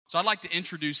So I'd like to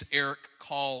introduce Eric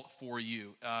Call for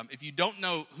you. If you don't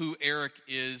know who Eric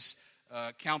is,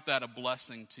 count that a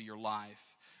blessing to your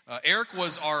life. Eric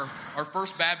was our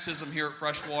first baptism here at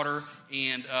Freshwater,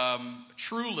 and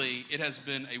truly it has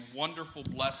been a wonderful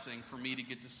blessing for me to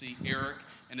get to see Eric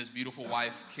and his beautiful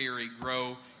wife, Carrie,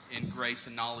 grow in grace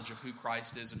and knowledge of who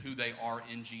Christ is and who they are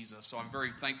in Jesus. So I'm very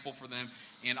thankful for them,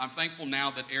 and I'm thankful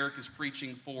now that Eric is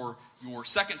preaching for your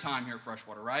second time here at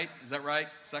Freshwater, right? Is that right?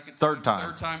 Third time.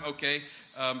 Third time, okay.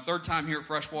 Third time here at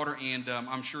Freshwater, and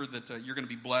I'm sure that you're going to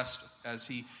be blessed as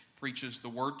he preaches the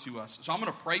word to us. So I'm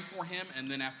going to pray for him, and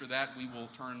then after that we will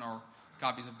turn our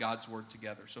copies of God's word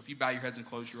together. So if you bow your heads and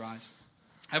close your eyes.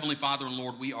 Heavenly Father and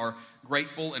Lord, we are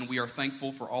grateful and we are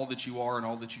thankful for all that you are and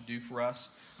all that you do for us.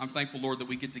 I'm thankful, Lord, that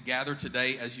we get to gather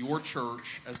today as your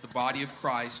church, as the body of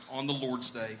Christ on the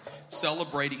Lord's Day,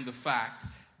 celebrating the fact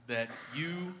that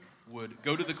you would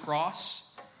go to the cross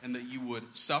and that you would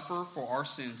suffer for our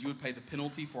sins. You would pay the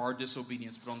penalty for our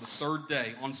disobedience. But on the third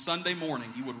day, on Sunday morning,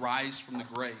 you would rise from the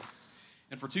grave.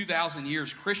 And for 2,000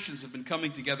 years, Christians have been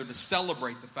coming together to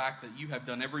celebrate the fact that you have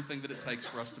done everything that it takes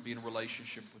for us to be in a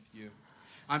relationship with you.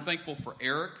 I'm thankful for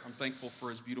Eric. I'm thankful for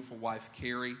his beautiful wife,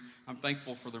 Carrie. I'm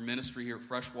thankful for their ministry here at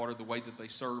Freshwater, the way that they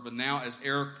serve. And now as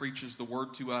Eric preaches the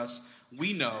word to us,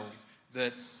 we know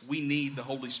that we need the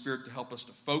Holy Spirit to help us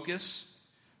to focus,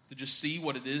 to just see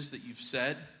what it is that you've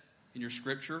said in your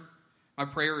scripture. My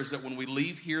prayer is that when we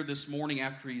leave here this morning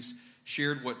after he's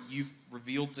shared what you've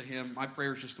revealed to him, my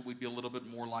prayer is just that we'd be a little bit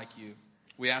more like you.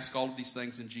 We ask all of these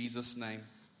things in Jesus' name.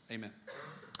 Amen.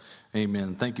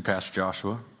 Amen. Thank you, Pastor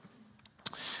Joshua.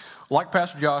 Like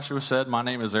Pastor Joshua said, my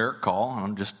name is Eric Call.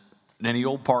 I'm just any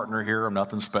old partner here. I'm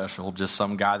nothing special, just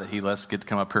some guy that he lets get to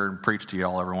come up here and preach to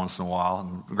y'all every once in a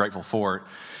while. I'm grateful for it.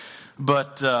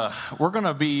 But we're going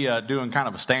to be doing kind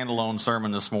of a standalone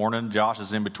sermon this morning. Josh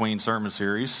is in between sermon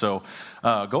series. So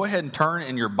go ahead and turn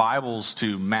in your Bibles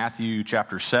to Matthew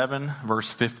chapter 7, verse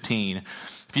 15.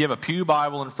 If you have a pew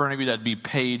Bible in front of you, that'd be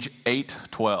page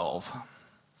 812.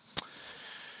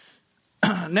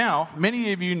 Now,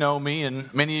 many of you know me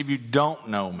and many of you don't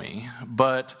know me,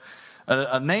 but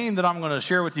a name that I'm going to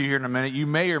share with you here in a minute, you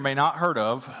may or may not heard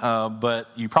of, but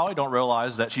you probably don't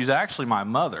realize that she's actually my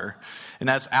mother, and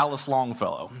that's Alice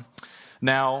Longfellow.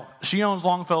 Now, she owns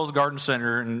Longfellow's Garden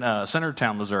Center in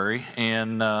Centertown, Missouri,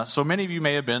 and so many of you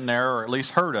may have been there or at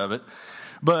least heard of it,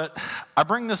 but I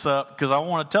bring this up because I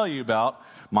want to tell you about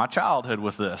my childhood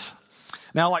with this.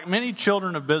 Now, like many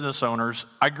children of business owners,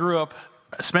 I grew up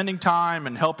spending time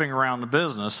and helping around the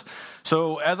business.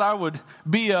 So as I would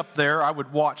be up there, I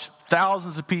would watch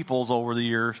thousands of people over the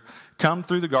years come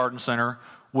through the garden center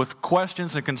with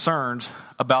questions and concerns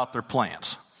about their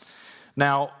plants.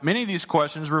 Now, many of these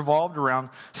questions revolved around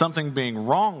something being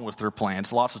wrong with their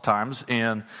plants lots of times,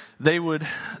 and they would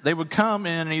come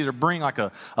in and either bring like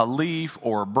a leaf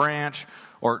or a branch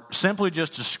or simply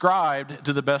just described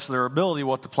to the best of their ability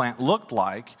what the plant looked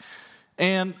like.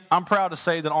 And I'm proud to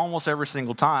say that almost every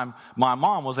single time, my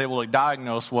mom was able to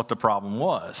diagnose what the problem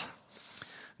was.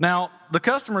 Now, the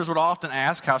customers would often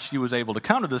ask how she was able to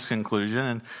come to this conclusion,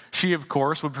 and she, of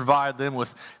course, would provide them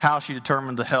with how she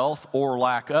determined the health or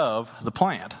lack of the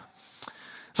plant.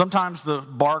 Sometimes the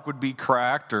bark would be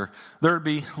cracked, or there would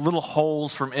be little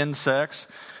holes from insects.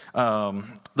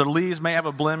 The leaves may have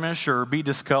a blemish or be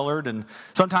discolored, and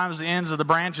sometimes the ends of the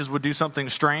branches would do something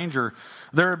strange, or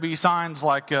there would be signs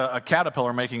like a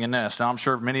caterpillar making a nest. Now, I'm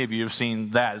sure many of you have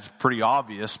seen that. It's pretty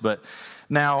obvious, but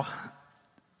now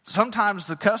sometimes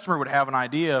the customer would have an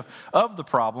idea of the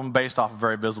problem based off a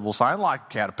very visible sign like a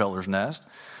caterpillar's nest,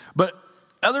 but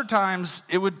other times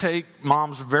it would take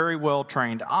mom's very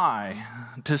well-trained eye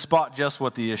to spot just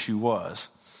what the issue was.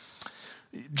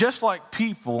 Just like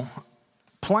people,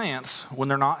 plants, when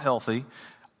they're not healthy,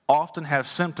 often have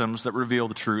symptoms that reveal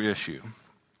the true issue.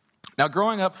 Now,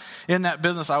 growing up in that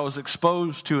business, I was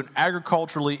exposed to an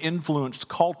agriculturally influenced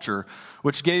culture,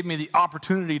 which gave me the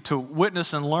opportunity to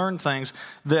witness and learn things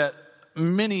that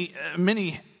many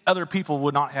other people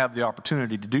would not have the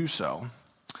opportunity to do so.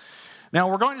 Now,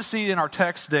 we're going to see in our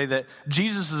text today that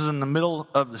Jesus is in the middle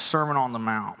of the Sermon on the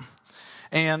Mount.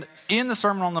 And in the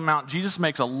Sermon on the Mount, Jesus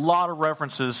makes a lot of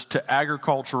references to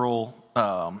agricultural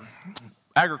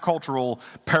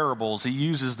parables. He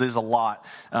uses these a lot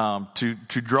to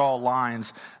draw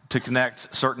lines to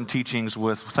connect certain teachings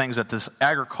with things that this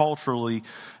agriculturally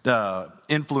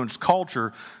influenced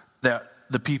culture that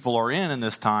the people are in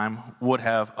this time would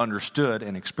have understood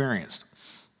and experienced.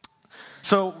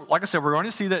 So, like I said, we're going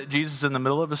to see that Jesus is in the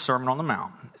middle of his Sermon on the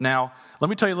Mount. Now, let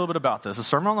me tell you a little bit about this. The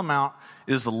Sermon on the Mount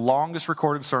is the longest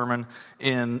recorded sermon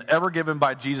ever given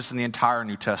by Jesus in the entire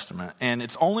New Testament. And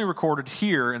it's only recorded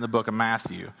here in the book of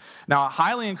Matthew. Now, I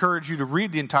highly encourage you to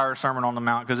read the entire Sermon on the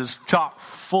Mount because it's chock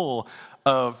full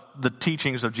of the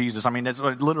teachings of Jesus. I mean, it's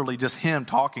literally just him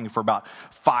talking for about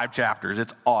 5 chapters.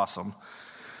 It's awesome.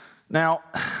 Now,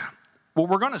 what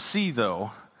we're going to see,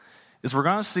 though, is we're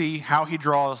going to see how he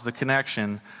draws the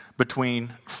connection between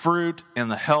fruit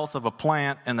and the health of a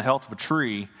plant and the health of a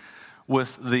tree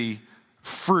with the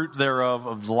fruit thereof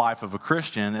of the life of a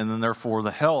Christian and then therefore the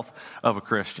health of a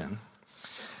Christian.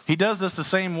 He does this the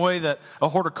same way that a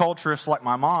horticulturist like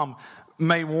my mom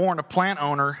may warn a plant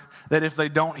owner that if they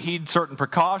don't heed certain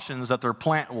precautions that their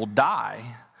plant will die.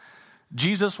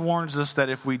 Jesus warns us that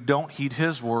if we don't heed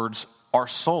his words, our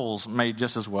souls may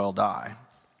just as well die.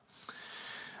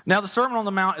 Now, the Sermon on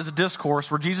the Mount is a discourse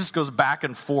where Jesus goes back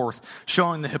and forth,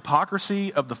 showing the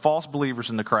hypocrisy of the false believers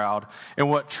in the crowd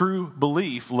and what true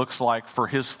belief looks like for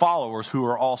his followers who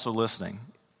are also listening.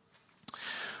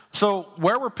 So,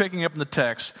 where we're picking up in the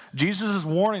text, Jesus is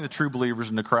warning the true believers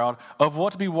in the crowd of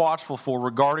what to be watchful for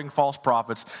regarding false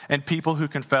prophets and people who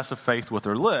confess a faith with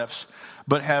their lips,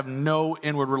 but have no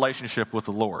inward relationship with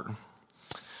the Lord.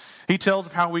 He tells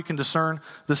of how we can discern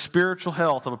the spiritual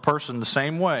health of a person the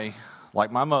same way like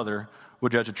my mother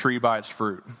would judge a tree by its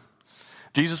fruit.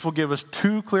 Jesus will give us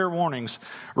 2 clear warnings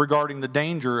regarding the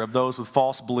danger of those with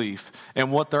false belief and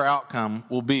what their outcome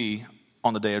will be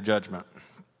on the day of judgment.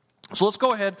 So let's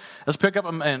go ahead. Let's pick up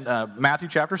in Matthew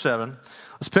chapter 7.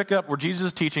 Let's pick up where Jesus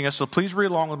is teaching us. So please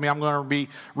read along with me. I'm going to be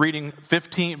reading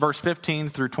verse 15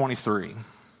 through 23.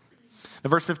 In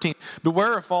verse 15,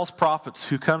 beware of false prophets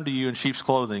who come to you in sheep's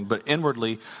clothing, but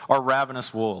inwardly are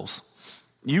ravenous wolves.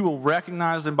 You will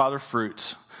recognize them by their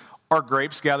fruits. Are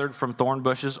grapes gathered from thorn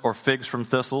bushes or figs from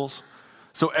thistles?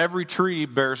 So every tree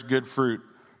bears good fruit,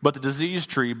 but the diseased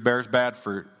tree bears bad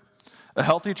fruit. A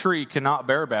healthy tree cannot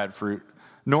bear bad fruit,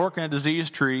 nor can a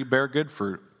diseased tree bear good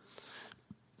fruit.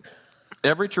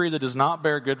 Every tree that does not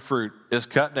bear good fruit is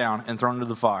cut down and thrown into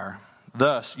the fire.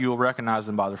 Thus you will recognize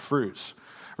them by their fruits.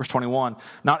 Verse 21,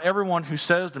 not everyone who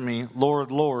says to me,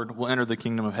 Lord, Lord, will enter the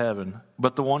kingdom of heaven,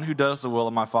 but the one who does the will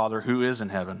of my Father who is in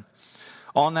heaven.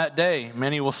 On that day,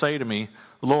 many will say to me,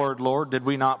 Lord, Lord, did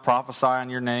we not prophesy in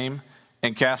your name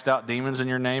and cast out demons in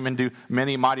your name and do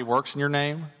many mighty works in your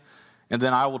name? And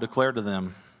then I will declare to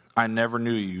them, I never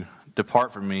knew you.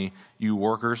 Depart from me, you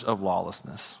workers of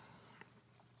lawlessness.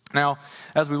 Now,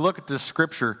 as we look at this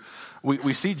scripture,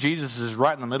 we see Jesus is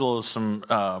right in the middle of some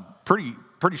pretty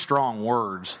strong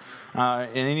words.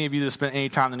 And any of you that spent any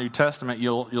time in the New Testament,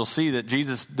 you'll see that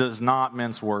Jesus does not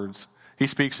mince words. He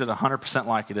speaks it 100%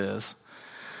 like it is.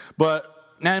 But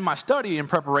now in my study in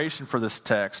preparation for this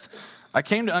text, I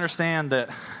came to understand that,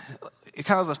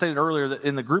 kind of as I stated earlier, that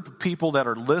in the group of people that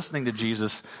are listening to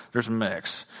Jesus, there's a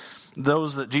mix.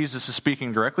 Those that Jesus is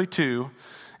speaking directly to,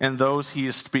 and those he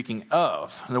is speaking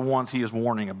of, the ones he is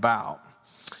warning about.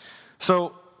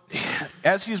 So,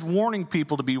 as he's warning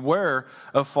people to beware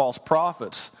of false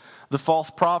prophets, the false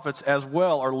prophets as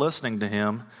well are listening to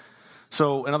him.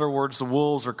 So, in other words, the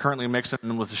wolves are currently mixing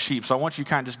them with the sheep. So I want you to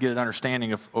kind of just get an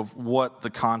understanding of what the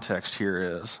context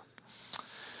here is.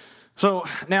 So,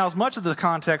 now as much of the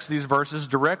context of these verses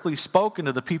directly spoken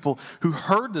to the people who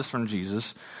heard this from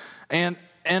Jesus, and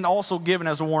also given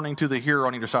as a warning to the hearer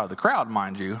on either side of the crowd,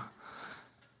 mind you,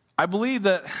 I believe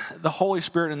that the Holy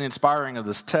Spirit in the inspiring of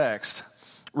this text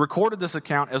recorded this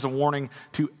account as a warning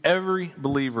to every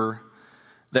believer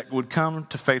that would come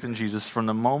to faith in Jesus from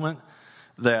the moment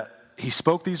that he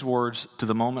spoke these words to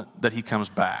the moment that he comes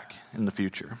back in the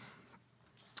future.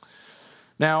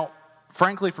 Now,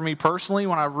 frankly, for me personally,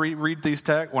 when I read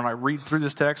through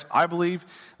this text, I believe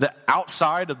that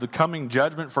outside of the coming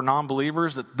judgment for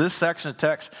non-believers, that this section of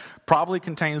text probably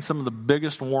contains some of the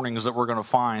biggest warnings that we're going to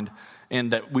find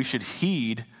and that we should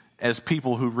heed as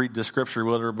people who read the scripture,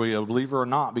 whether it be a believer or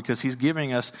not, because he's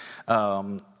giving us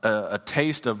a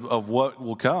taste of what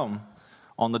will come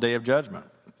on the day of judgment.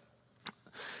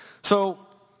 So,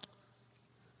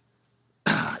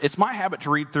 it's my habit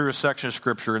to read through a section of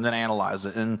scripture and then analyze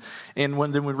it, and then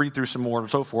we read through some more and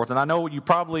so forth. And I know you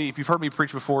probably, if you've heard me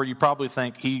preach before, you probably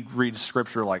think he reads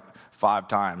scripture like 5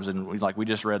 times, and we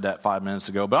just read that 5 minutes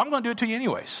ago. But I'm going to do it to you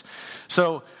anyways.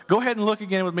 So go ahead and look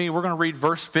again with me. We're going to read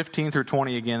verse 15 through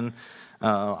 20 again.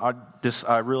 I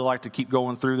really like to keep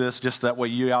going through this, just that way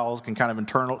you all can kind of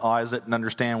internalize it and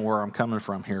understand where I'm coming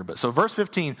from here. But so verse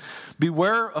 15,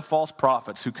 beware of false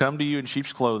prophets who come to you in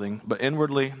sheep's clothing, but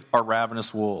inwardly are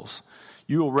ravenous wolves.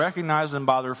 You will recognize them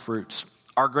by their fruits.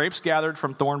 Are grapes gathered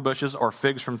from thorn bushes or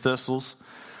figs from thistles?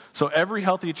 So every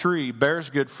healthy tree bears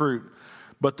good fruit,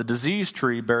 but the diseased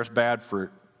tree bears bad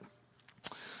fruit.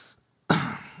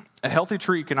 A healthy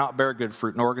tree cannot bear good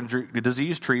fruit, nor can a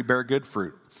diseased tree bear good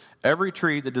fruit. Every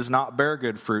tree that does not bear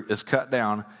good fruit is cut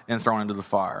down and thrown into the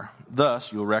fire.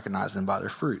 Thus, you will recognize them by their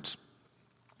fruits.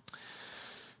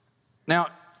 Now,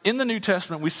 in the New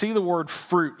Testament, we see the word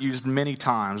fruit used many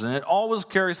times, and it always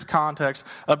carries the context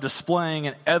of displaying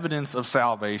an evidence of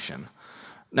salvation.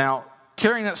 Now,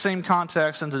 carrying that same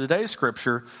context into today's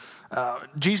scripture,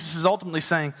 Jesus is ultimately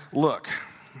saying, look,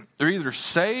 you're either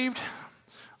saved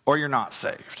or you're not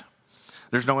saved.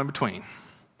 There's no in between.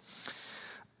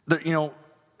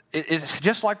 It's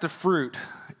just like the fruit.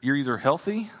 You're either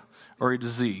healthy or you're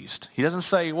diseased. He doesn't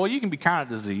say, well, you can be kind of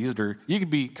diseased or you can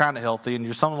be kind of healthy, and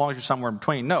as long as you're somewhere in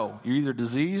between. No, you're either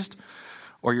diseased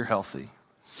or you're healthy.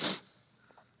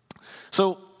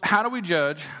 So how do we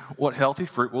judge what healthy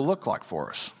fruit will look like for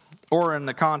us? Or in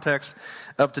the context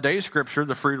of today's scripture,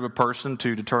 the fruit of a person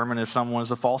to determine if someone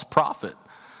is a false prophet,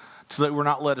 so that we're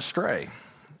not led astray.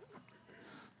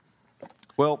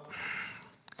 Well,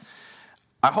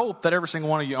 I hope that every single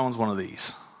one of you owns one of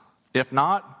these. If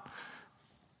not,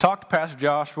 talk to Pastor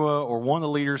Joshua or one of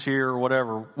the leaders here or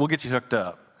whatever. We'll get you hooked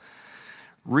up.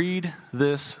 Read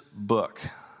this book.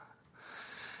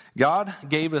 God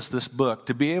gave us this book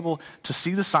to be able to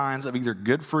see the signs of either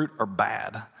good fruit or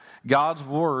bad. God's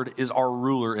word is our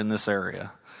ruler in this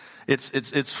area.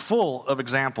 It's full of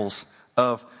examples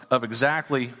of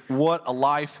exactly what a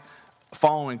life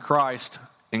following Christ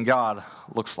in God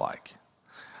looks like.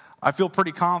 I feel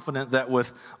pretty confident that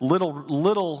with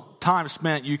little time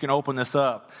spent, you can open this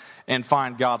up and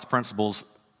find God's principles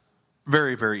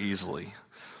very, very easily.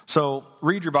 So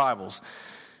read your Bibles.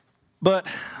 But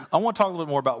I want to talk a little bit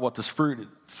more about what this fruit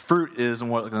is and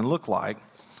what it's going to look like.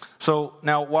 So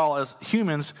now, while as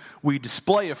humans, we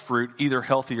display a fruit, either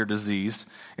healthy or diseased,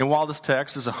 and while this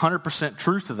text is 100%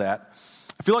 truth to that,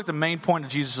 I feel like the main point of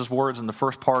Jesus' words in the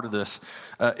first part of this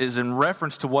is in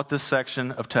reference to what this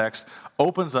section of text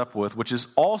opens up with, which is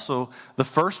also the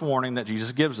first warning that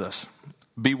Jesus gives us.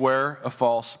 Beware of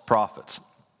false prophets.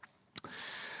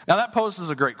 Now that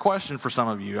poses a great question for some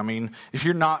of you. I mean, if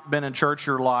you've not been in church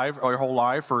your whole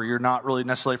life, or you're not really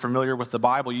necessarily familiar with the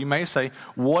Bible, you may say,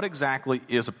 what exactly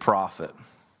is a prophet?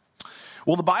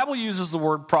 Well, the Bible uses the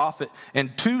word prophet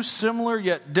in two similar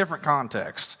yet different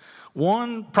contexts.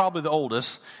 One, probably the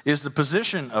oldest, is the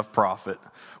position of prophet,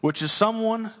 which is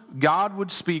someone God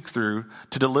would speak through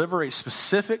to deliver a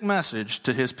specific message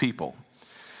to his people.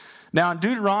 Now in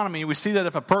Deuteronomy, we see that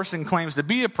if a person claims to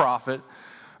be a prophet,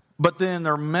 but then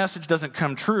their message doesn't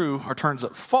come true or turns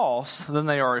up false, then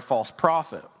they are a false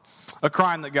prophet. A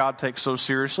crime that God takes so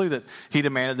seriously that he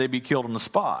demanded they be killed on the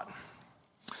spot.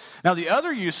 Now, the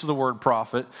other use of the word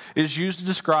prophet is used to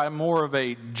describe more of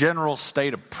a general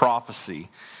state of prophecy.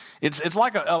 It's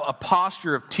like a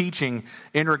posture of teaching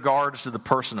in regards to the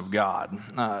person of God.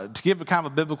 To give a kind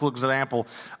of a biblical example,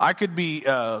 I could be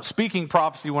speaking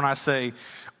prophecy when I say,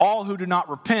 all who do not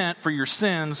repent for your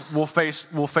sins will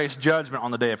face judgment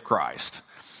on the day of Christ.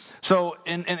 So,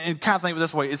 and kind of think of it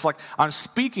this way, it's like I'm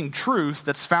speaking truth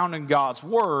that's found in God's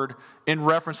word in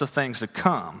reference to things to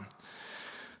come.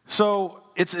 So,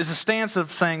 it's a stance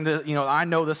of saying that, I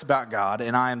know this about God,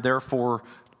 and I am therefore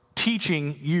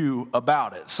teaching you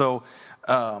about it. So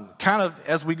kind of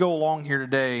as we go along here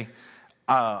today,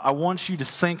 I want you to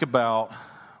think about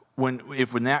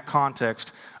if in that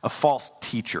context, a false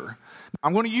teacher.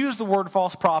 I'm going to use the word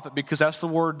false prophet because that's the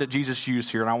word that Jesus used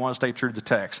here, and I want to stay true to the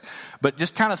text. But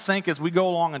just kind of think as we go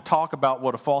along and talk about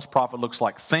what a false prophet looks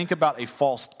like, think about a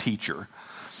false teacher.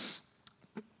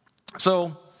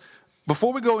 So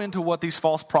before we go into what these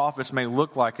false prophets may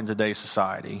look like in today's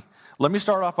society, let me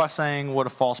start off by saying what a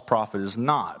false prophet is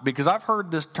not, because I've heard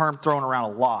this term thrown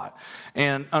around a lot.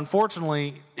 And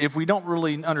unfortunately, if we don't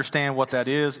really understand what that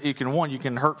is, you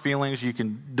can hurt feelings, you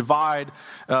can divide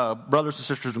brothers and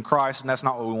sisters in Christ, and that's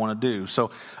not what we want to do.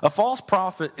 So a false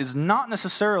prophet is not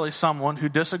necessarily someone who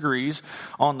disagrees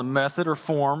on the method or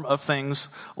form of things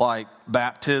like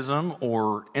baptism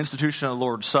or institution of the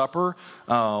Lord's Supper.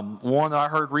 One that I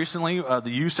heard recently, the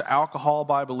use of alcohol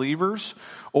by believers,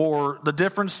 or the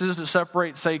differences that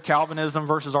separate, say, Calvinism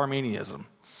versus Arminianism.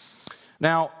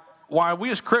 Now, while we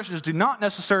as Christians do not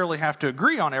necessarily have to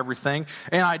agree on everything,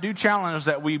 and I do challenge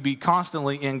that we be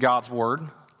constantly in God's Word,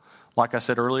 like I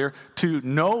said earlier, to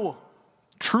know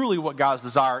truly what God's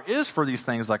desire is for these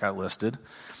things like I listed,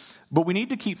 but we need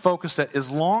to keep focused that as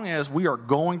long as we are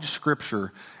going to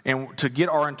Scripture and to get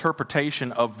our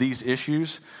interpretation of these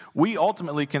issues, we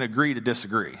ultimately can agree to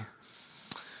disagree.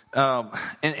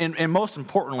 And most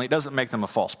importantly, it doesn't make them a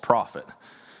false prophet.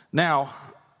 Now,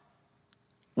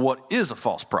 what is a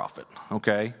false prophet?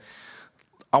 Okay,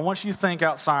 I want you to think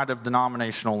outside of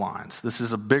denominational lines. This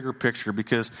is a bigger picture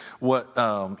because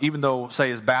even though,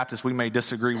 say, as Baptists, we may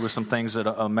disagree with some things that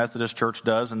a Methodist church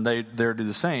does, and they do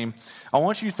the same. I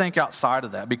want you to think outside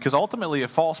of that, because ultimately a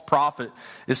false prophet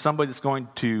is somebody that's going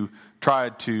to try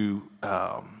to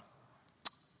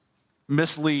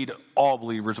mislead all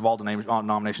believers of all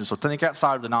denominations. So think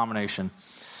outside of denomination.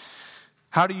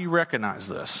 How do you recognize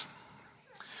this?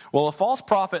 Well, a false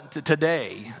prophet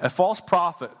today, a false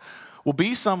prophet will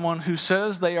be someone who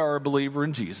says they are a believer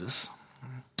in Jesus.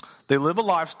 They live a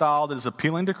lifestyle that is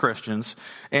appealing to Christians,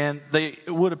 and they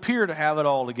would appear to have it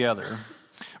all together.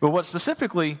 But what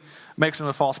specifically makes them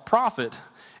a false prophet,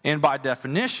 and by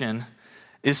definition,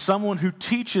 is someone who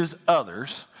teaches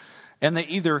others, and they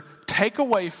either take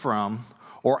away from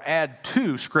or add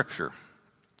to Scripture,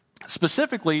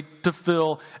 specifically to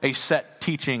fill a set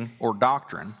teaching or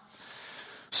doctrine.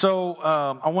 So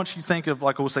I want you to think of,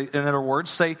 like I would say, in other words,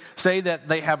 say that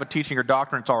they have a teaching or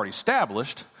doctrine that's already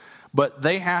established, but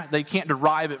they can't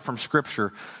derive it from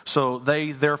Scripture, so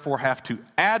they therefore have to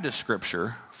add to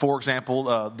Scripture. For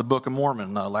example, the Book of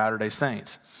Mormon, Latter-day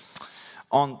Saints.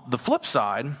 On the flip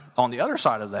side, on the other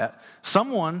side of that,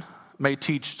 someone may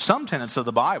teach some tenets of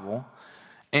the Bible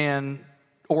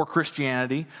or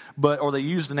Christianity, or they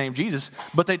use the name Jesus,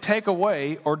 but they take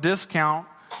away or discount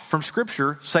from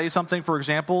Scripture, say something, for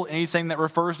example, anything that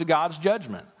refers to God's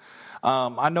judgment.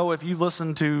 I know if you've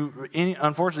listened to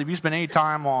unfortunately, if you spend any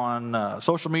time on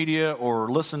social media or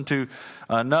listen to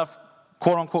enough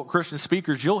quote-unquote Christian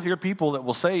speakers, you'll hear people that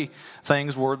will say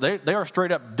things where they are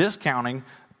straight up discounting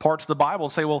parts of the Bible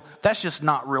and say, well, that's just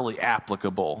not really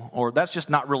applicable, or that's just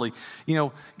not really,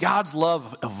 God's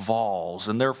love evolves,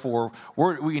 and therefore,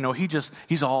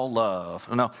 he's all love.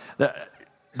 No,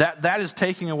 that is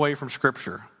taking away from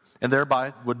Scripture, and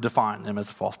thereby would define them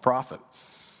as a false prophet.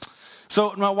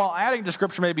 So now, while adding to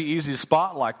Scripture may be easy to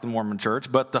spot, like the Mormon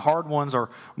Church, but the hard ones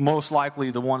are most likely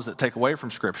the ones that take away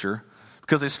from Scripture,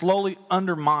 because they slowly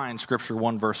undermine Scripture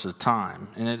one verse at a time.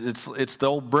 And it's the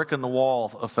old brick in the wall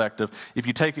effect of,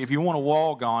 if you want a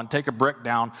wall gone, take a brick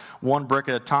down one brick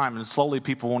at a time, and slowly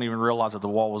people won't even realize that the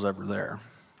wall was ever there.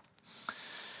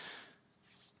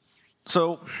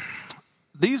 So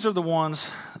these are the ones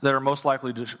that are most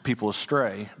likely to people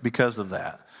astray because of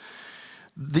that.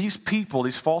 These people,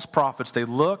 these false prophets, they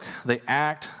look, they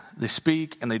act, they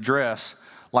speak, and they dress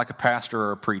like a pastor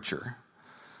or a preacher.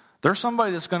 There's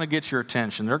somebody that's going to get your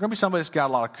attention. They're going to be somebody that's got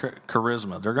a lot of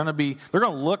charisma. They're going to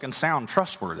look and sound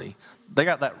trustworthy. They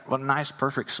got that nice,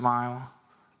 perfect smile.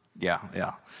 Yeah.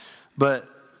 But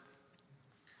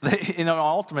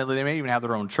ultimately, they may even have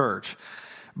their own church.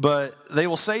 But they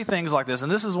will say things like this,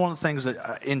 and this is one of the things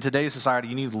that in today's society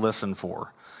you need to listen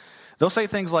for. They'll say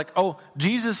things like, oh,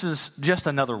 Jesus is just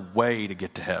another way to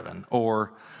get to heaven.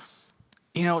 Or,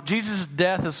 Jesus'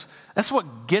 death that's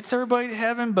what gets everybody to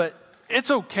heaven, but it's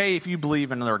okay if you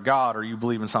believe in another God or you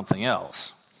believe in something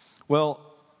else. Well,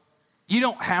 you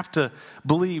don't have to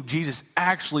believe Jesus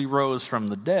actually rose from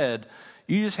the dead.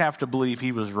 You just have to believe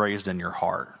he was raised in your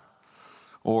heart.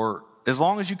 Or as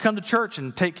long as you come to church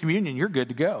and take communion, you're good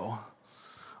to go.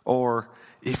 Or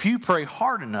if you pray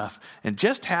hard enough and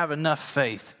just have enough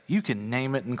faith, you can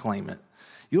name it and claim it.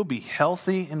 You'll be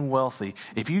healthy and wealthy.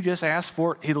 If you just ask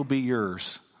for it, it'll be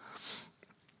yours.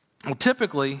 Well,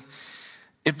 typically,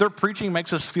 if their preaching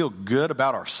makes us feel good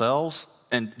about ourselves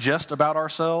and just about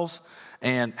ourselves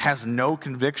and has no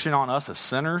conviction on us as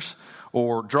sinners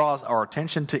or draws our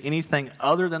attention to anything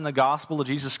other than the gospel of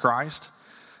Jesus Christ,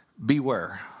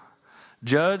 beware.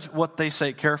 Judge what they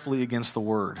say carefully against the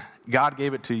word. God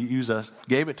gave it to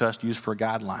us to use for a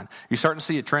guideline. You starting to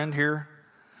see a trend here?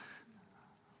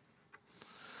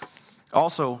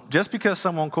 Also, just because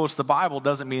someone quotes the Bible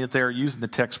doesn't mean that they are using the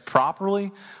text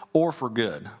properly or for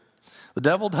good. The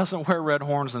devil doesn't wear red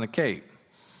horns and a cape.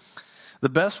 The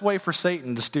best way for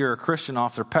Satan to steer a Christian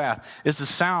off their path is to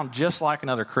sound just like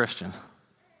another Christian.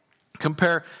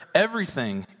 Compare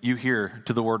everything you hear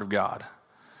to the Word of God,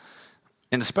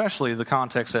 and especially the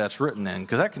context that it's written in,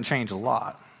 because that can change a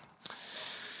lot.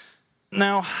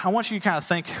 Now, I want you to kind of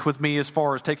think with me as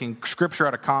far as taking Scripture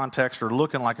out of context or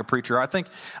looking like a preacher. I think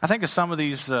of some of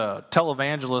these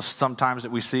televangelists sometimes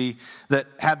that we see that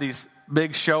have these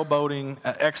big showboating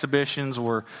exhibitions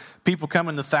where people come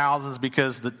in the thousands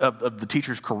because of the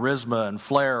teacher's charisma and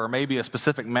flair, or maybe a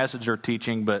specific message they're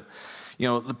teaching. But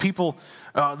The people,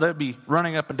 they'd be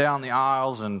running up and down the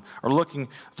aisles and are looking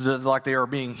like they are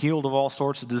being healed of all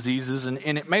sorts of diseases, and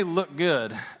it may look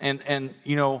good. And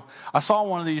I saw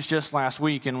one of these just last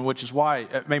week, and which is why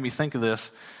it made me think of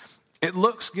this. It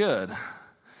looks good,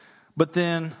 but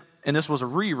then, and this was a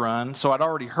rerun, so I'd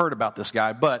already heard about this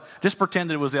guy, but just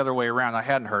pretend it was the other way around. I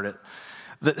hadn't heard it.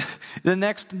 The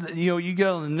next, you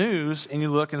go on the news and you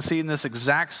look and see this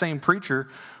exact same preacher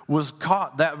was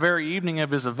caught that very evening of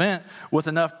his event with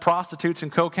enough prostitutes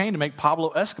and cocaine to make Pablo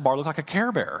Escobar look like a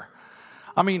Care Bear.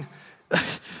 I mean,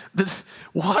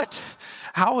 what?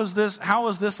 How is this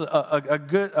a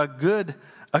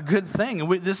good thing?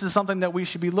 This is something that we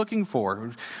should be looking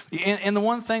for. And the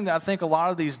one thing that I think a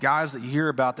lot of these guys that you hear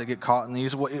about that get caught in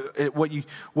these, what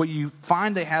you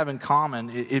find they have in common,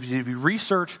 if you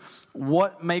research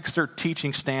what makes their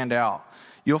teaching stand out,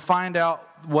 you'll find out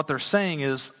what they're saying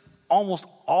is almost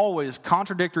always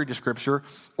contradictory to Scripture,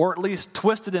 or at least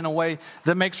twisted in a way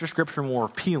that makes your Scripture more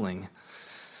appealing.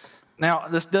 Now,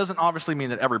 this doesn't obviously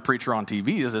mean that every preacher on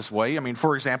TV is this way. I mean,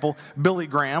 for example, Billy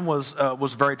Graham was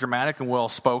very dramatic and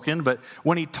well-spoken, but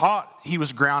when he taught, he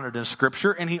was grounded in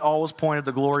Scripture, and he always pointed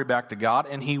the glory back to God,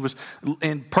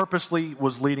 and purposely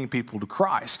was leading people to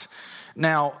Christ.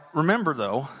 Now, remember,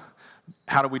 though,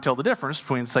 how do we tell the difference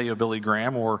between, say, a Billy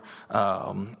Graham or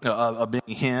a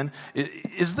Benny Hinn?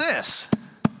 Is this.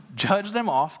 Judge them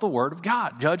off the Word of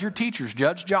God. Judge your teachers.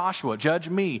 Judge Joshua. Judge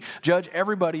me. Judge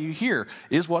everybody you hear.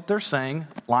 Is what they're saying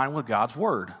line with God's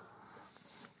Word?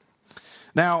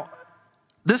 Now,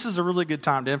 this is a really good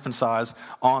time to emphasize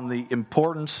on the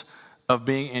importance of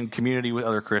being in community with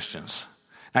other Christians.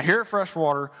 Now, here at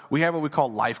Freshwater, we have what we call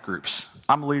life groups.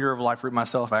 I'm a leader of a life group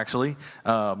myself, actually.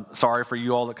 Sorry for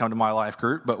you all that come to my life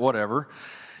group, but whatever.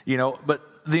 But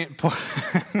the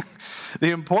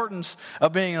importance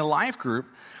of being in a life group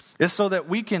is so that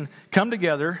we can come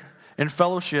together in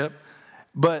fellowship,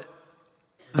 but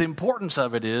the importance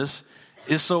of it is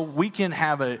so we can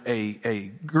have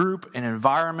a group, an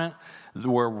environment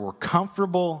where we're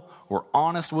comfortable, we're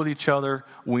honest with each other,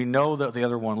 we know that the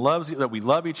other one loves, that we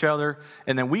love each other,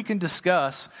 and then we can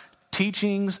discuss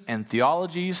teachings and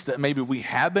theologies that maybe we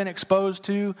have been exposed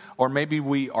to, or maybe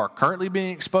we are currently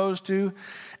being exposed to.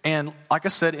 And like I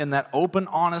said, in that open,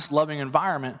 honest, loving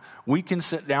environment, we can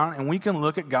sit down and we can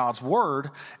look at God's Word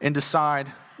and decide,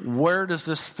 where does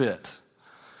this fit?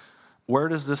 Where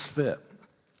does this fit?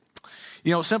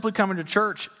 Simply coming to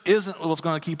church isn't what's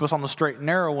going to keep us on the straight and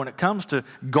narrow when it comes to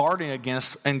guarding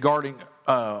against and guarding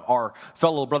our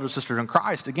fellow brothers and sisters in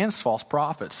Christ against false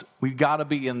prophets. We've got to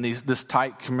be in this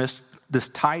tight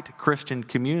Christian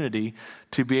community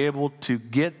to be able to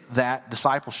get that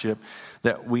discipleship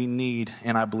that we need,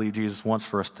 and I believe Jesus wants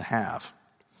for us to have.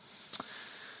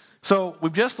 So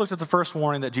we've just looked at the first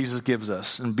warning that Jesus gives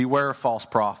us, and beware of false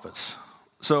prophets.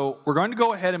 So we're going to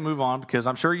go ahead and move on, because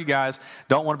I'm sure you guys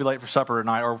don't want to be late for supper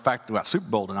tonight, or in fact, we got Super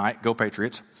Bowl tonight. Go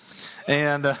Patriots.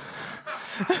 And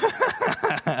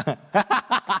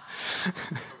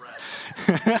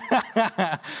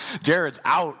Jared's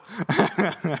out.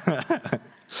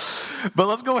 But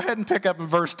let's go ahead and pick up in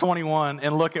verse 21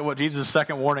 and look at what Jesus'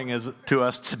 second warning is to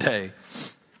us today.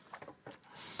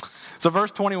 So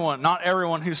verse 21, not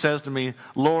everyone who says to me,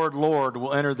 Lord, Lord,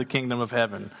 will enter the kingdom of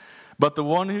heaven, but the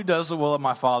one who does the will of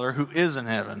my Father who is in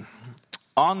heaven.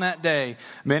 On that day,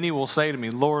 many will say to me,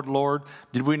 Lord, Lord,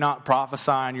 did we not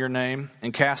prophesy in your name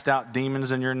and cast out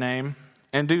demons in your name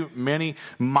and do many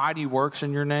mighty works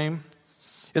in your name?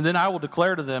 And then I will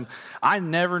declare to them, I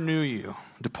never knew you.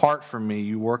 Depart from me,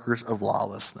 you workers of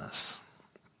lawlessness.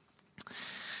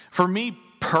 For me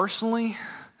personally,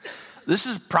 this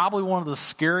is probably one of the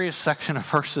scariest section of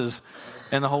verses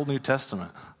in the whole New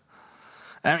Testament.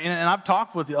 And I've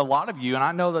talked with a lot of you, and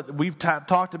I know that we've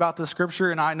talked about this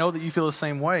scripture, and I know that you feel the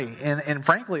same way. And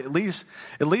frankly, it leaves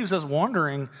us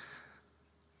wondering,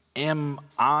 am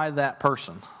I that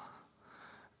person?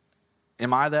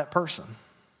 Am I that person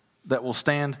that will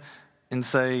stand and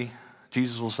say,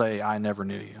 Jesus will say, I never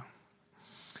knew you?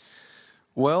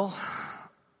 Well,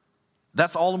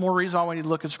 that's all the more reason why we need to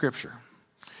look at Scripture.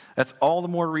 That's all the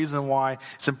more reason why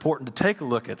it's important to take a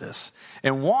look at this,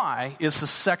 and why it's the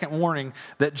second warning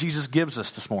that Jesus gives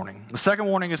us this morning. The second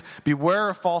warning is beware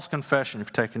of false confession, if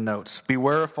you're taking notes.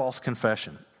 Beware of false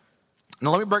confession.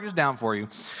 Now let me break this down for you.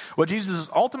 What Jesus is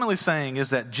ultimately saying is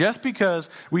that just because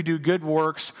we do good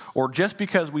works, or just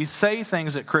because we say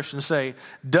things that Christians say,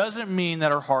 doesn't mean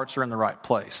that our hearts are in the right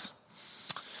place.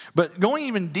 But going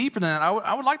even deeper than that,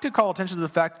 I would like to call attention to the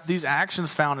fact that these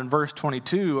actions found in verse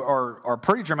 22 are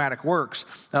pretty dramatic works.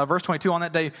 Verse 22, on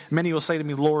that day, many will say to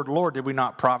me, Lord, Lord, did we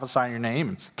not prophesy in your name,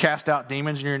 and cast out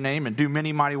demons in your name, and do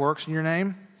many mighty works in your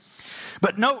name?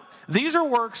 But note, these are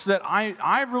works that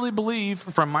I really believe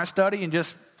from my study and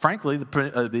just, frankly,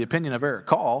 the opinion of Eric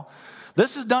Call,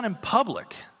 this is done in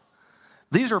public.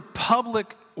 These are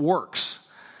public works.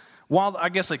 While I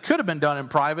guess they could have been done in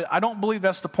private, I don't believe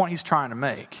that's the point he's trying to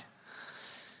make.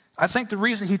 I think the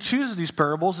reason he chooses these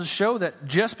parables is to show that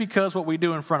just because what we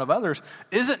do in front of others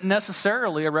isn't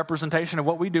necessarily a representation of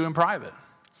what we do in private.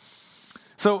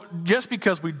 So just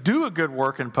because we do a good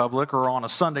work in public or on a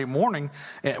Sunday morning,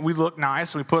 and we look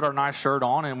nice, we put our nice shirt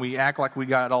on, and we act like we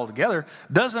got it all together,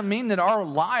 doesn't mean that our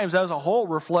lives as a whole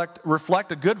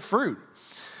reflect a good fruit.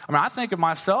 I mean, I think of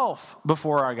myself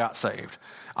before I got saved.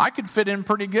 I could fit in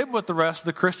pretty good with the rest of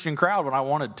the Christian crowd when I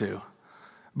wanted to.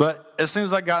 But as soon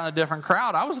as I got in a different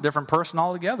crowd, I was a different person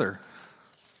altogether.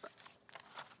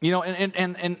 You know,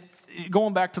 and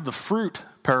going back to the fruit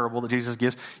parable that Jesus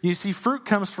gives, you see fruit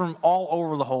comes from all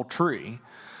over the whole tree.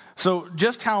 So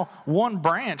just how one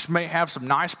branch may have some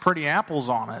nice pretty apples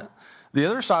on it, the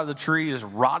other side of the tree is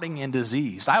rotting and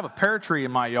diseased. I have a pear tree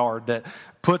in my yard that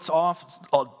puts off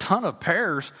a ton of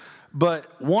pears,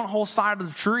 but one whole side of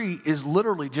the tree is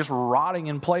literally just rotting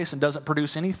in place and doesn't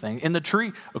produce anything. And the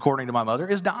tree, according to my mother,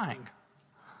 is dying.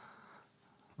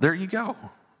 There you go.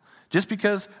 Just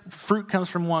because fruit comes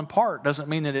from one part doesn't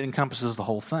mean that it encompasses the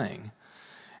whole thing.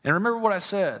 And remember what I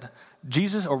said.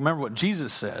 Remember what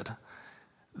Jesus said,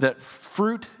 that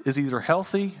fruit is either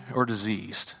healthy or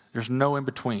diseased. There's no in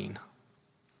between.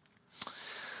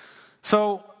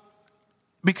 So,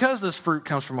 because this fruit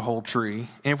comes from a whole tree,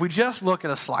 and if we just look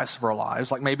at a slice of our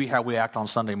lives, like maybe how we act on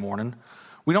Sunday morning,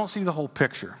 we don't see the whole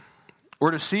picture.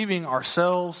 We're deceiving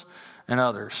ourselves and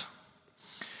others.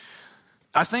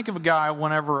 I think of a guy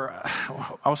whenever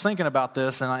I was thinking about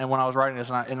this, and when I was writing this,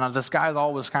 and this guy's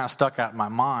always kind of stuck out in my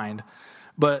mind,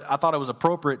 but I thought it was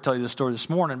appropriate to tell you this story this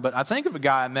morning. But I think of a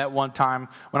guy I met one time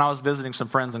when I was visiting some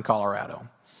friends in Colorado.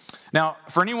 Now,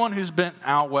 for anyone who's been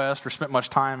out west or spent much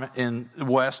time in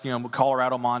west,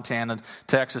 Colorado, Montana,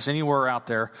 Texas, anywhere out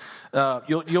there,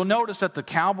 you'll notice that the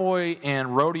cowboy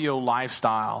and rodeo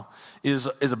lifestyle is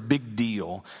a big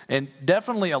deal, and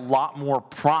definitely a lot more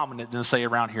prominent than, say,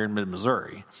 around here in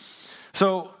mid-Missouri.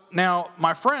 So now,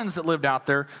 my friends that lived out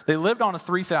there, they lived on a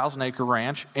 3,000-acre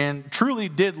ranch and truly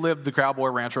did live the cowboy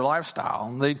rancher lifestyle.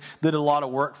 And they did a lot of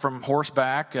work from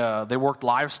horseback. They worked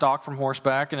livestock from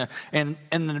horseback and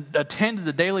attended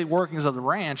the daily workings of the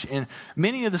ranch in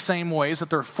many of the same ways that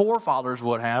their forefathers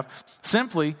would have,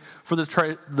 simply for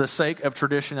the sake of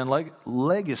tradition and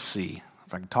legacy.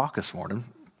 If I can talk this morning.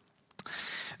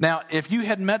 Now, if you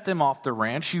had met them off the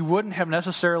ranch, you wouldn't have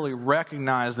necessarily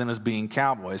recognized them as being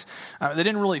cowboys. They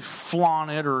didn't really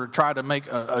flaunt it or try to make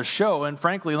a show. And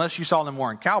frankly, unless you saw them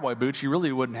wearing cowboy boots, you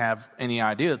really wouldn't have any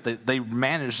idea that they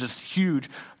managed this huge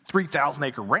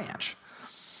 3,000-acre ranch.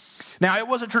 Now, it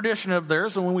was a tradition of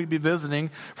theirs, and when we'd be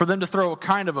visiting, for them to throw a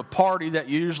kind of a party that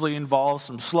usually involves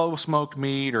some slow-smoked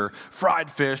meat or fried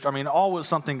fish. I mean, always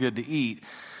something good to eat.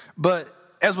 But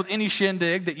as with any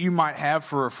shindig that you might have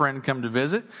for a friend come to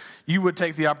visit, you would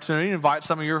take the opportunity to invite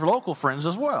some of your local friends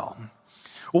as well.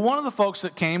 Well, one of the folks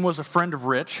that came was a friend of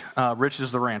Rich. Rich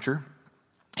is the rancher.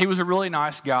 He was a really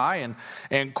nice guy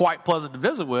and quite pleasant to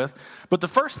visit with. But the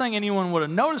first thing anyone would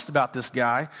have noticed about this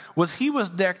guy was he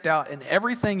was decked out in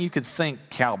everything you could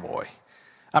think cowboy.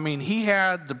 I mean, he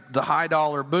had the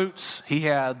high-dollar boots. He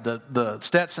had the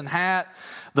Stetson hat,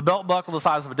 the belt buckle the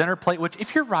size of a dinner plate, which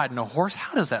if you're riding a horse,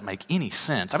 how does that make any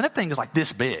sense? I mean, that thing is like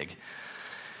this big.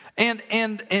 And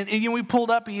we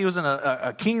pulled up, he was in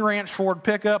a King Ranch Ford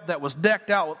pickup that was decked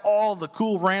out with all the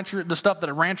cool the stuff that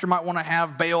a rancher might want to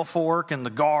have, bale fork and the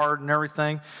guard and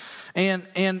everything. And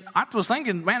I was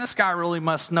thinking, man, this guy really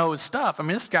must know his stuff. I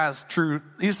mean, this guy's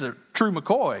he's a true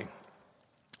McCoy.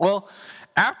 Well,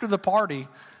 after the party,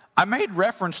 I made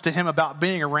reference to him about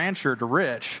being a rancher to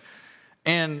Rich.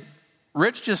 And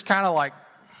Rich just kind of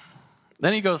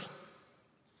then he goes,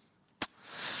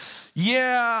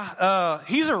 yeah,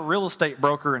 he's a real estate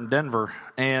broker in Denver.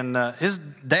 And his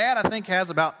dad, I think, has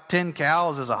about 10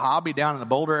 cows as a hobby down in the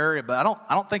Boulder area. But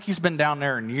I don't think he's been down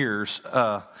there in years.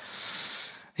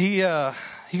 He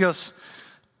goes,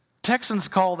 Texans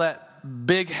call that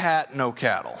big hat, no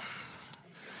cattle.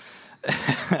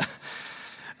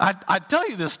 I tell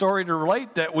you this story to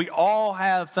relate that we all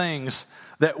have things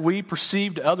that we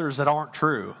perceive to others that aren't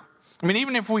true. I mean,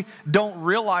 even if we don't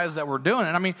realize that we're doing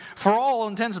it. I mean, for all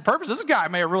intents and purposes, this guy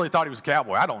may have really thought he was a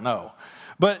cowboy. I don't know.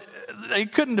 But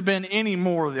it couldn't have been any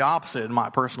more the opposite, in my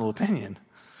personal opinion.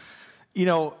 You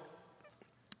know,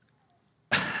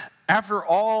 after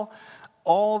all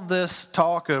this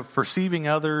talk of perceiving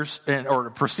others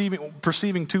or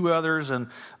perceiving to others and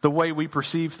the way we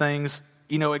perceive things,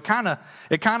 it kind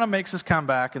of makes us come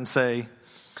back and say,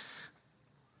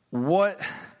 what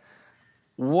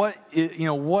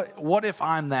if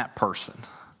I'm that person?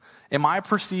 Am I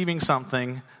perceiving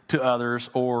something to others,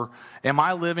 or am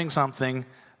I living something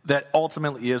that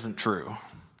ultimately isn't true?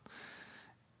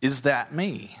 Is that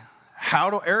me?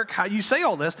 Eric, how you say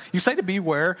all this? You say to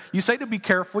beware, you say to be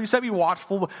careful, you say to be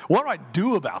watchful. What do I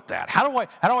do about that? How do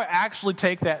I actually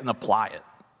take that and apply it?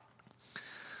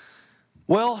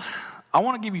 Well, I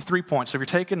want to give you 3 points. So if you're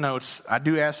taking notes, I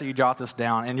do ask that you jot this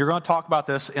down. And you're going to talk about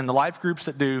this in the life groups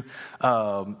that do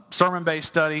sermon-based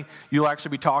study. You'll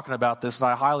actually be talking about this, and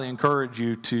I highly encourage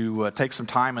you to take some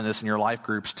time in this in your life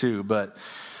groups too. But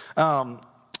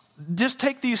just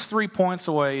take these 3 points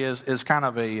away as kind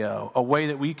of a way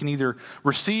that we can either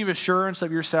receive assurance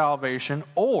of your salvation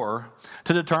or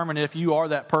to determine if you are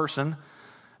that person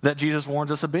that Jesus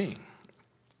warns us of being.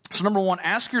 So number 1,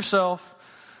 ask yourself,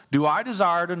 do I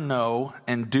desire to know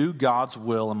and do God's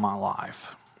will in my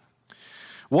life?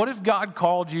 What if God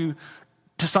called you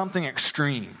to something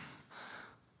extreme?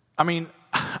 I mean,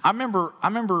 I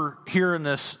remember hearing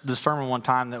this sermon one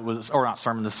time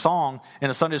this song in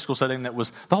a Sunday school setting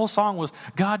the whole song was,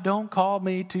 God don't call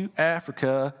me to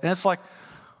Africa. And it's like,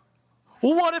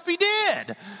 well, what if he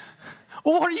did?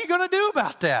 Well, what are you going to do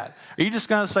about that? Are you just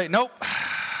going to say, nope,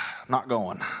 not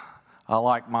going? I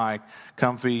like my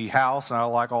comfy house and I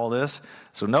like all this.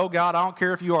 So no, God, I don't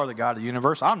care if you are the God of the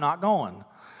universe. I'm not going.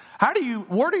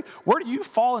 Where do you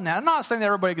fall in that? I'm not saying that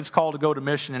everybody gets called to go to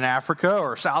mission in Africa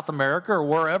or South America or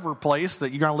wherever place that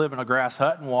you're going to live in a grass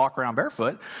hut and walk around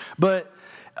barefoot. But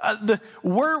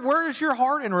where is your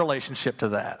heart in relationship to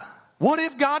that? What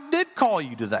if God did call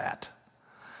you to that?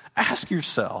 Ask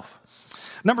yourself.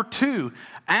 Number 2,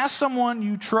 ask someone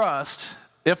you trust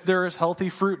if there is healthy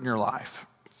fruit in your life.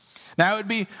 Now, it would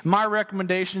be my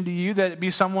recommendation to you that it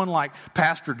be someone like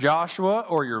Pastor Joshua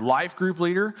or your life group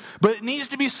leader, but it needs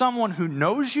to be someone who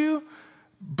knows you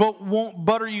but won't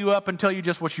butter you up and tell you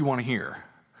just what you want to hear.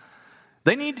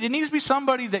 It needs to be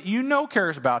somebody that you know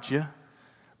cares about you,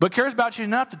 but cares about you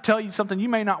enough to tell you something you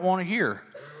may not want to hear.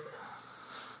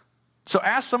 So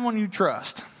ask someone you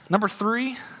trust. Number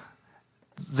 3,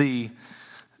 the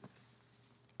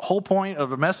whole point of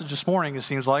the message this morning, it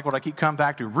seems like, what I keep coming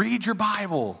back to, read your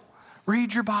Bible.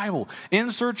 Read your Bible.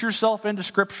 Insert yourself into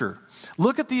Scripture.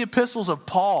 Look at the epistles of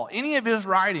Paul, any of his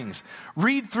writings.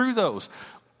 Read through those.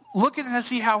 Look at and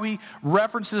see how he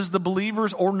references the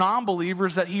believers or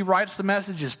non-believers that he writes the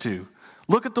messages to.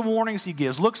 Look at the warnings he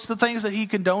gives. Look at the things that he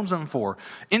condones them for.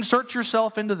 Insert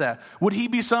yourself into that. Would he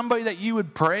be somebody that you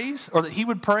would praise or that he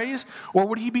would praise? Or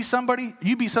would you be somebody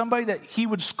that he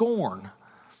would scorn?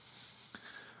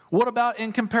 What about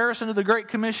in comparison to the Great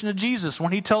Commission of Jesus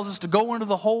when he tells us to go into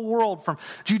the whole world from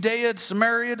Judea to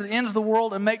Samaria to the ends of the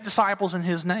world and make disciples in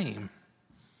his name?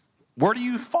 Where do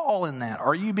you fall in that?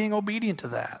 Are you being obedient to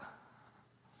that?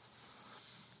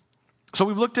 So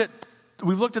we've looked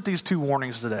at these 2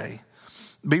 warnings today.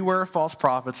 Beware of false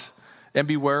prophets and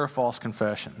beware of false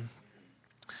confession.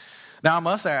 Now I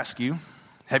must ask you,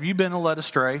 have you been led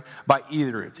astray by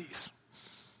either of these?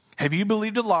 Have you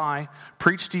believed a lie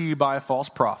preached to you by a false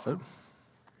prophet?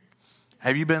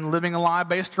 Have you been living a lie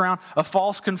based around a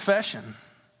false confession?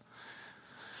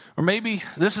 Or maybe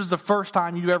this is the first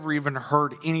time you've ever even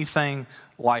heard anything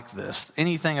like this,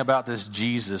 anything about this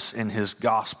Jesus and his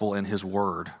gospel and his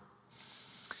word.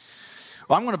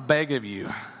 Well, I'm going to beg of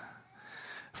you,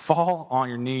 fall on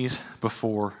your knees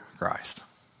before Christ.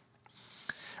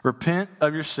 Repent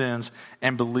of your sins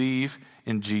and believe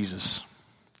in Jesus.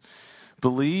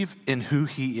 Believe in who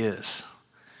he is.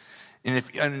 And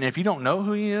if you don't know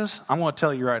who he is, I'm going to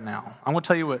tell you right now. I'm going to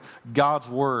tell you what God's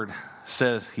word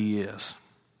says he is.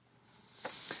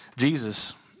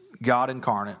 Jesus, God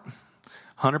incarnate,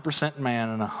 100% man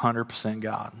and 100%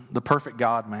 God, the perfect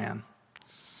God-man.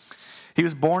 He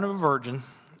was born of a virgin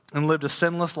and lived a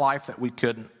sinless life that we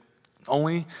couldn't,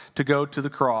 only to go to the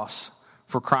cross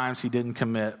for crimes he didn't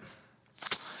commit.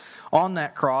 On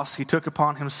that cross, he took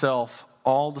upon himself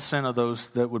all the sin of those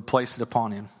that would place it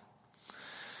upon him.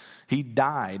 He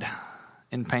died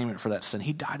in payment for that sin.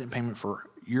 He died in payment for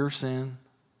your sin,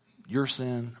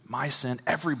 my sin,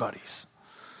 everybody's.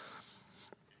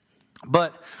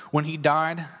 But when he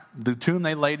died, the tomb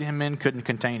they laid him in couldn't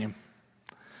contain him.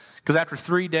 Because after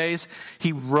 3 days,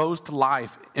 he rose to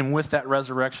life. And with that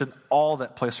resurrection, all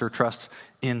that place their trust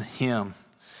in him.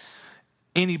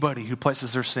 Anybody who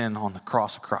places their sin on the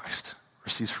cross of Christ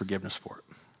receives forgiveness for it.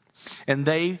 And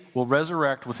they will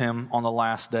resurrect with him on the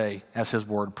last day, as his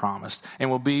word promised, and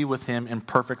will be with him in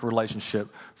perfect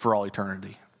relationship for all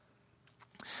eternity.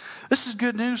 This is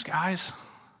good news, guys.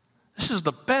 This is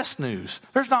the best news.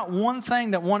 There's not one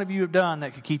thing that one of you have done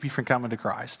that could keep you from coming to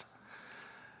Christ.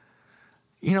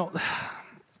 You know,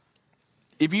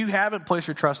 if you haven't placed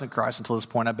your trust in Christ until this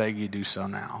point, I beg you to do so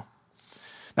now.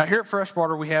 Now, here at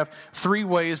Freshwater, we have 3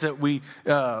 ways that we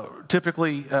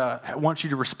typically want you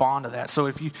to respond to that. So,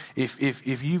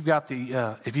 if you've got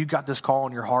this call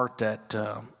in your heart that,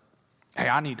 hey,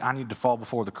 I need to fall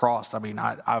before the cross. I mean,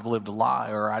 I've lived a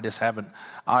lie, or I've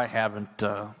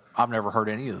never heard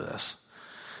any of this.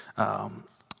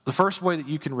 The first way that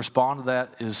you can respond to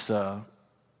that is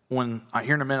when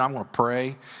here in a minute I'm going to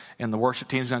pray, and the worship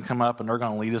team's going to come up and they're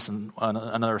going to lead us in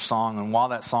another song. And while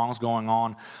that song's going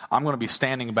on, I'm going to be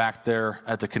standing back there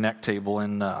at the Connect table.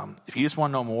 And if you just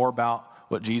want to know more about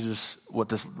what this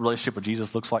relationship with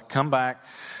Jesus looks like, come back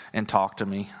and talk to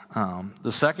me.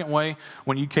 The second way,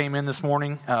 when you came in this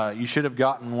morning, you should have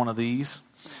gotten one of these.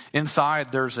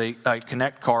 Inside, there's a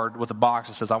Connect card with a box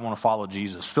that says, I want to follow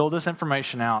Jesus. Fill this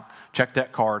information out, check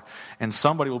that card, and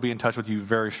somebody will be in touch with you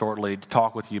very shortly to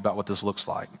talk with you about what this looks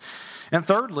like. And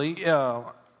thirdly,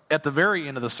 at the very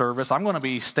end of the service, I'm going to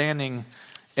be standing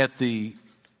at the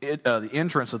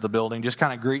entrance of the building, just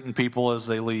kind of greeting people as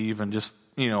they leave and just,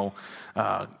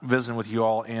 visiting with you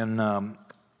all. And,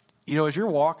 as you're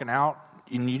walking out,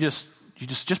 and you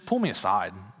just pull me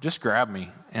aside. Just grab me,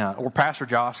 or Pastor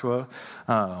Joshua.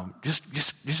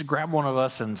 Just grab one of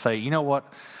us and say, you know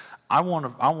what? I want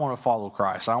to follow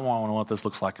Christ. I want to know what this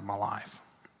looks like in my life.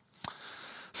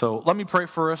 So let me pray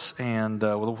for us, and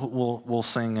we'll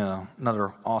sing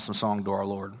another awesome song to our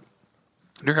Lord.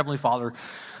 Dear Heavenly Father,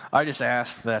 I just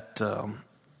ask that I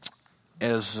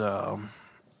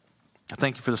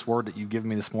thank you for this word that you've given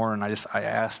me this morning. I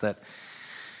ask that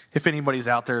if anybody's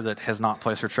out there that has not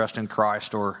placed their trust in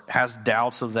Christ or has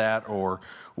doubts of that or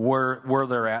where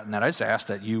they're at in that, I just ask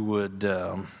that you would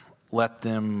let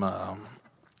them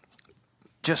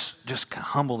just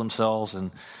humble themselves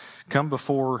and come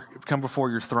before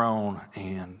your throne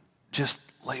and just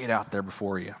lay it out there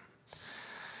before you.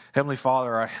 Heavenly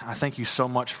Father, I thank you so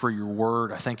much for your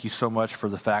word. I thank you so much for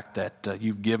the fact that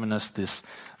you've given us this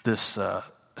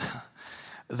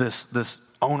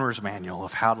owner's manual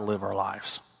of how to live our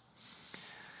lives.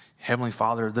 Heavenly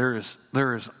Father, there is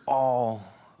all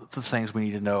the things we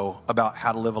need to know about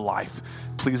how to live a life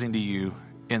pleasing to you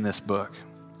in this book.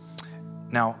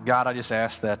 Now, God, I just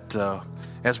ask that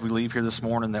as we leave here this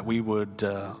morning, that we would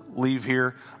leave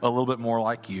here a little bit more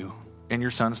like you. In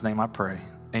your Son's name I pray.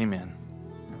 Amen.